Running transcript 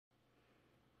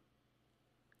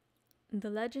The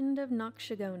Legend of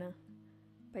Knocksheogowna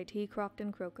by T.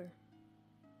 Crofton Croker.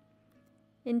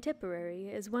 In Tipperary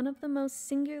is one of the most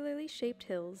singularly shaped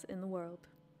hills in the world.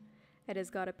 It has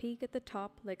got a peak at the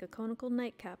top like a conical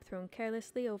nightcap thrown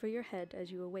carelessly over your head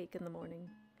as you awake in the morning.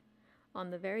 On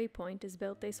the very point is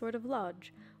built a sort of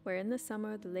lodge, where in the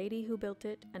summer the lady who built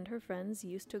it and her friends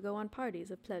used to go on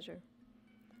parties of pleasure.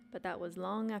 But that was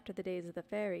long after the days of the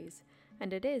fairies,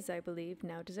 and it is, I believe,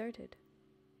 now deserted.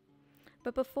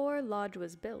 But before lodge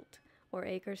was built, or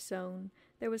acre sown,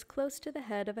 there was close to the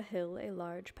head of a hill a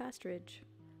large pasturage,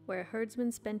 where a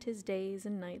herdsman spent his days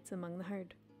and nights among the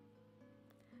herd.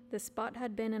 The spot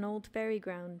had been an old fairy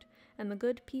ground, and the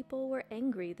good people were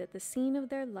angry that the scene of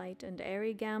their light and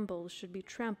airy gambols should be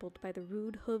trampled by the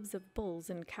rude hoofs of bulls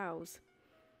and cows.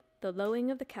 The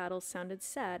lowing of the cattle sounded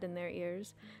sad in their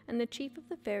ears, and the chief of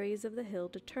the fairies of the hill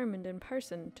determined in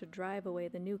person to drive away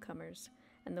the newcomers,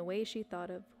 and the way she thought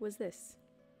of was this.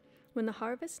 When the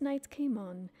harvest nights came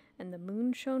on, and the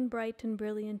moon shone bright and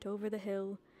brilliant over the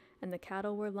hill, and the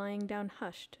cattle were lying down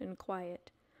hushed and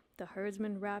quiet, the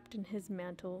herdsman wrapped in his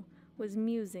mantle was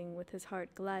musing with his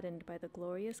heart gladdened by the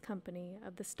glorious company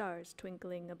of the stars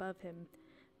twinkling above him,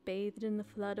 bathed in the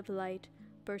flood of light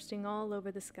bursting all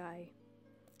over the sky.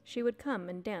 She would come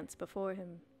and dance before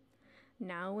him,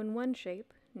 now in one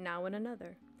shape, now in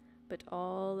another, but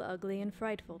all ugly and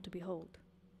frightful to behold.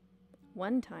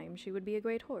 One time she would be a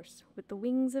great horse, with the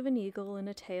wings of an eagle and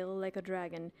a tail like a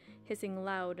dragon, hissing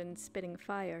loud and spitting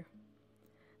fire.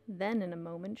 Then in a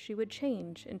moment she would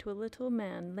change into a little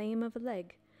man lame of a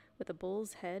leg, with a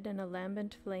bull's head and a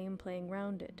lambent flame playing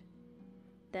round it.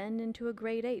 Then into a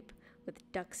great ape,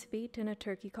 with duck's feet and a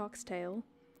turkey-cock's tail.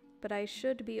 But I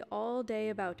should be all day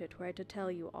about it were I to tell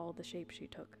you all the shape she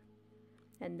took.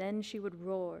 And then she would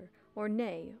roar, or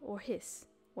neigh, or hiss,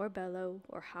 or bellow,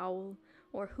 or howl,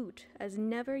 or hoot, as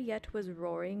never yet was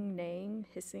roaring, neighing,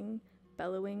 hissing,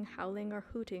 bellowing, howling, or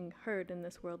hooting heard in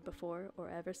this world before, or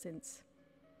ever since.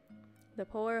 The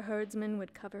poor herdsman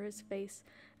would cover his face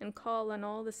and call on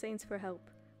all the saints for help,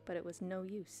 but it was no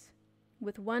use.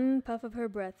 With one puff of her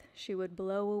breath she would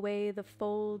blow away the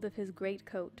fold of his great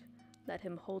coat, let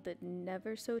him hold it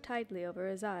never so tightly over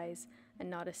his eyes, and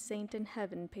not a saint in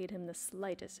heaven paid him the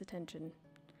slightest attention.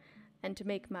 And to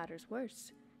make matters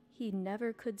worse, he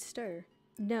never could stir,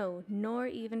 no, nor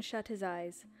even shut his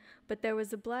eyes, but there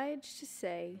was obliged to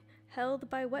say, held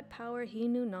by what power he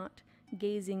knew not,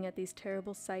 gazing at these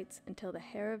terrible sights until the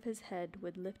hair of his head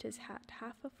would lift his hat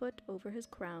half a foot over his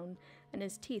crown, and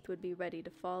his teeth would be ready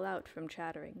to fall out from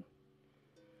chattering.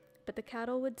 But the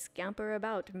cattle would scamper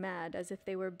about mad as if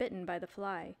they were bitten by the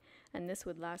fly, and this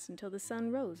would last until the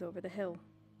sun rose over the hill.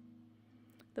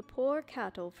 The poor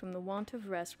cattle from the want of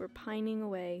rest were pining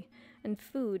away, and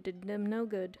food did them no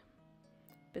good.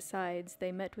 Besides,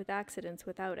 they met with accidents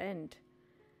without end.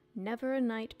 Never a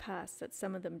night passed that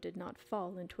some of them did not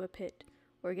fall into a pit,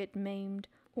 or get maimed,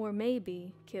 or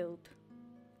maybe killed.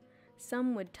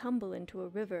 Some would tumble into a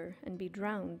river and be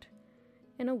drowned.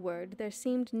 In a word, there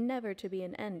seemed never to be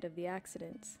an end of the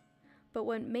accidents. But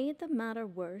what made the matter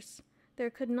worse,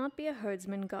 there could not be a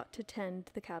herdsman got to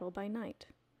tend the cattle by night.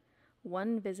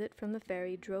 One visit from the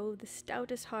fairy drove the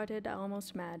stoutest-hearted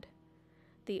almost mad.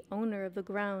 The owner of the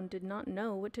ground did not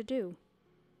know what to do.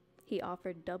 He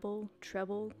offered double,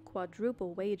 treble,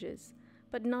 quadruple wages,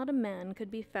 but not a man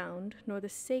could be found, nor the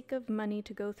sake of money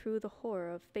to go through the horror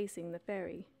of facing the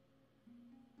fairy.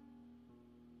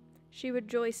 She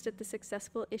rejoiced at the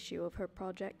successful issue of her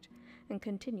project, and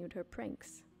continued her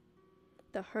pranks.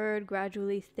 The herd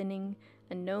gradually thinning,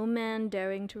 and no man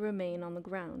daring to remain on the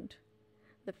ground.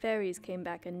 The fairies came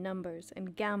back in numbers,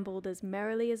 and gambolled as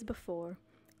merrily as before,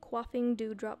 quaffing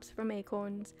dewdrops from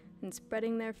acorns, and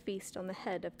spreading their feast on the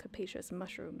head of capacious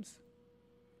mushrooms.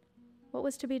 What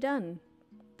was to be done?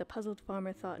 The puzzled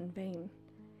farmer thought in vain.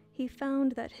 He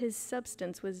found that his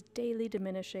substance was daily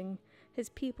diminishing, his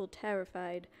people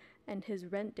terrified, and his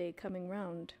rent day coming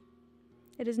round.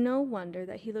 It is no wonder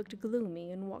that he looked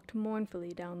gloomy and walked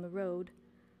mournfully down the road.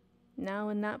 Now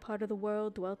in that part of the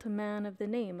world dwelt a man of the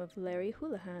name of Larry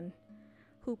Houlihan,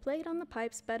 who played on the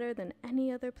pipes better than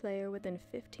any other player within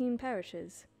 15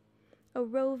 parishes. A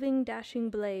roving, dashing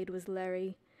blade was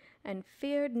Larry, and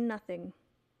feared nothing.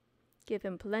 Give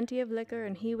him plenty of liquor,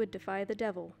 and he would defy the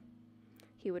devil.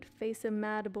 He would face a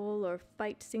mad bull or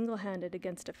fight single-handed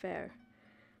against a fair.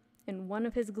 In one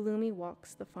of his gloomy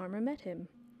walks the farmer met him,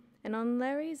 and on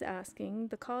Larry's asking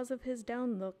the cause of his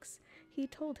down looks, he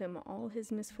told him all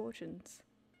his misfortunes.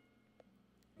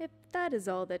 "If that is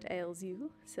all that ails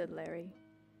you," said Larry,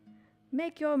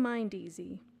 "make your mind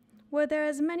easy. Were there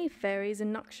as many fairies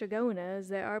in Knocksheogowna as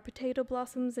there are potato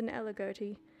blossoms in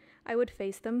Elligerty, I would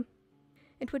face them.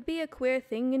 It would be a queer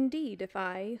thing indeed if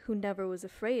I, who never was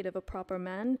afraid of a proper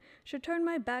man, should turn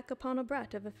my back upon a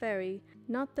brat of a fairy,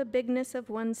 not the bigness of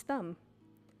one's thumb."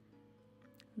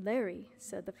 "Larry,"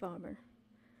 said the farmer,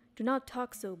 "do not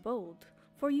talk so bold,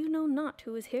 for you know not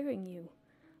who is hearing you.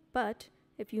 But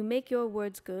if you make your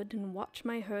words good, and watch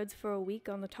my herds for a week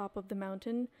on the top of the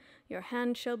mountain, your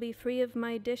hand shall be free of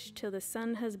my dish till the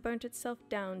sun has burnt itself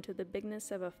down to the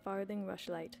bigness of a farthing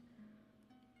rushlight."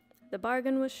 The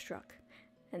bargain was struck,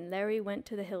 and Larry went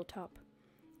to the hilltop.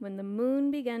 When the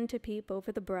moon began to peep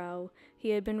over the brow, he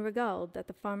had been regaled at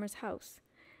the farmer's house,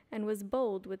 and was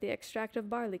bold with the extract of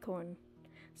barleycorn.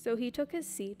 So he took his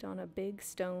seat on a big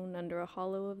stone under a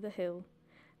hollow of the hill,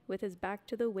 with his back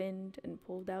to the wind, and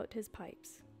pulled out his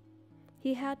pipes.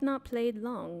 He had not played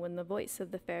long when the voice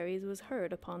of the fairies was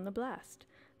heard upon the blast,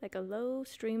 like a low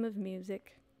stream of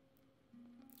music.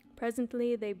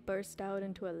 Presently they burst out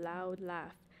into a loud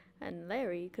laugh, and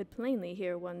Larry could plainly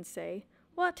hear one say,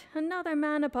 "What, another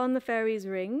man upon the fairies'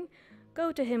 ring?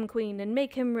 Go to him, Queen, and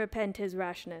make him repent his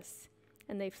rashness."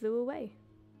 And they flew away.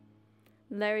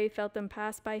 Larry felt them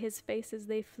pass by his face as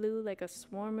they flew like a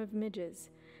swarm of midges,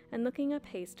 and looking up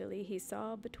hastily he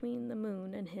saw between the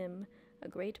moon and him a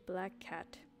great black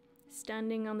cat,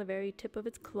 standing on the very tip of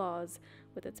its claws,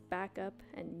 with its back up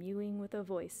and mewing with the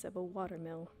voice of a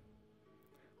watermill.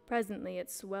 Presently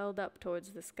it swelled up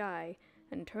towards the sky,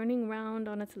 and turning round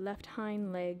on its left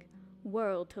hind leg,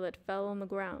 whirled till it fell on the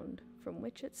ground, from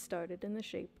which it started in the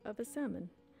shape of a salmon,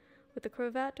 with a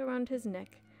cravat around his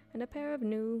neck and a pair of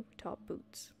new top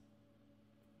boots.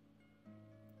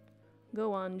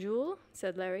 "Go on, Jewel,"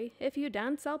 said Larry. "If you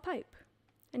dance, I'll pipe."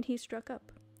 And he struck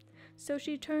up. So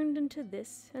she turned into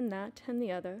this and that and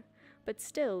the other, but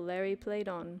still Larry played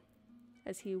on,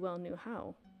 as he well knew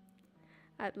how.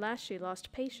 At last she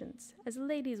lost patience, as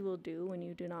ladies will do when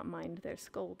you do not mind their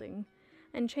scolding,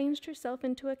 and changed herself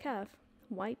into a calf,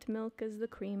 white milk as the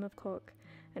cream of Cork,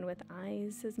 and with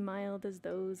eyes as mild as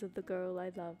those of the girl I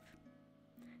love.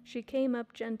 She came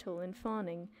up gentle and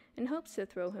fawning, in hopes to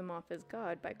throw him off his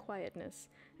guard by quietness,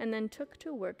 and then took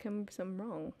to work him some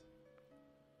wrong.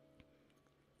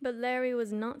 But Larry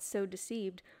was not so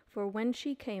deceived, for when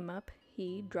she came up,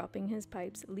 he, dropping his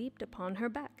pipes, leaped upon her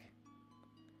back.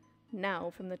 Now,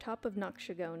 from the top of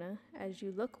Knocksheogowna, as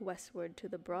you look westward to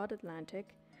the broad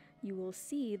Atlantic, you will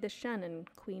see the Shannon,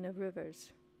 queen of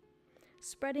rivers,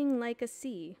 spreading like a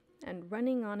sea, and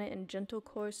running on it in gentle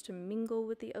course to mingle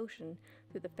with the ocean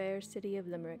through the fair city of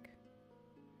Limerick.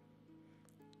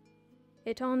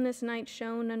 It on this night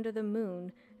shone under the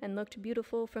moon, and looked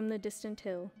beautiful from the distant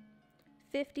hill.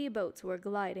 50 boats were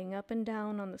gliding up and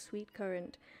down on the sweet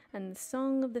current, and the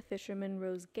song of the fishermen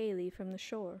rose gaily from the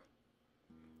shore.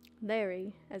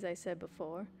 Larry, as I said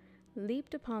before,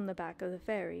 leaped upon the back of the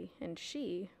fairy, and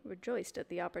she, rejoiced at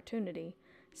the opportunity,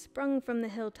 sprung from the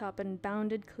hilltop and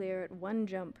bounded clear at one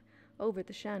jump over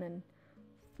the Shannon,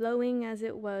 flowing as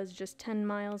it was just 10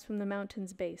 miles from the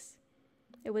mountain's base.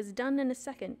 It was done in a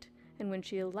second, and when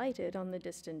she alighted on the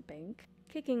distant bank,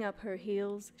 kicking up her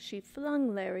heels, she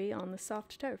flung Larry on the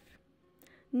soft turf.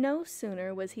 No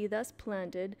sooner was he thus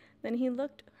planted than he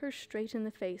looked her straight in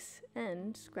the face,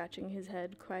 and, scratching his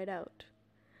head, cried out,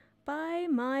 "By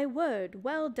my word,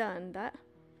 well done! That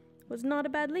was not a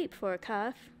bad leap for a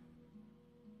calf."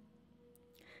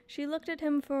 She looked at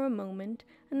him for a moment,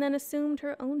 and then assumed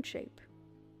her own shape.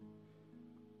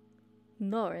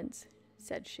 "Lawrence,"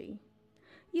 said she,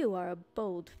 "you are a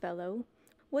bold fellow.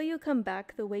 Will you come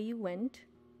back the way you went?"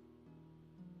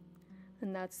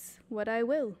 "And that's what I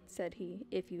will," said he,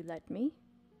 "if you let me."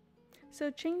 So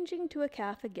changing to a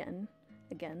calf again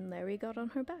Larry got on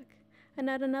her back, and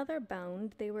at another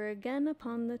bound they were again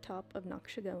upon the top of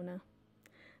Knocksheogowna.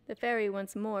 The fairy,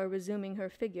 once more resuming her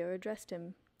figure, addressed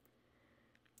him.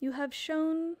 "You have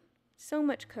shown so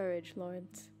much courage,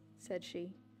 Lawrence," said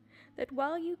she, "that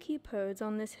while you keep herds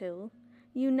on this hill,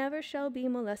 you never shall be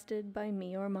molested by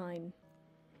me or mine.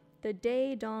 The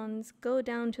day dawns, go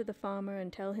down to the farmer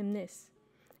and tell him this,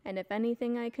 and if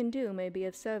anything I can do may be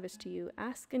of service to you,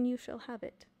 ask and you shall have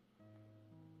it."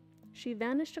 She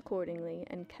vanished accordingly,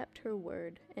 and kept her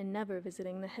word in never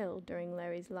visiting the hill during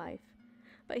Larry's life,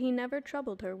 but he never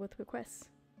troubled her with requests.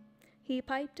 He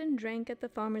piped and drank at the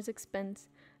farmer's expense,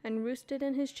 and roosted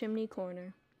in his chimney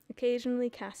corner, occasionally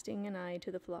casting an eye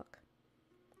to the flock.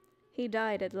 He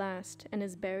died at last, and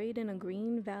is buried in a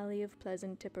green valley of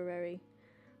pleasant Tipperary,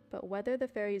 but whether the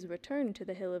fairies returned to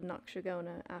the hill of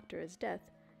Knocksheogowna after his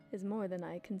death is more than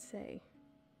I can say.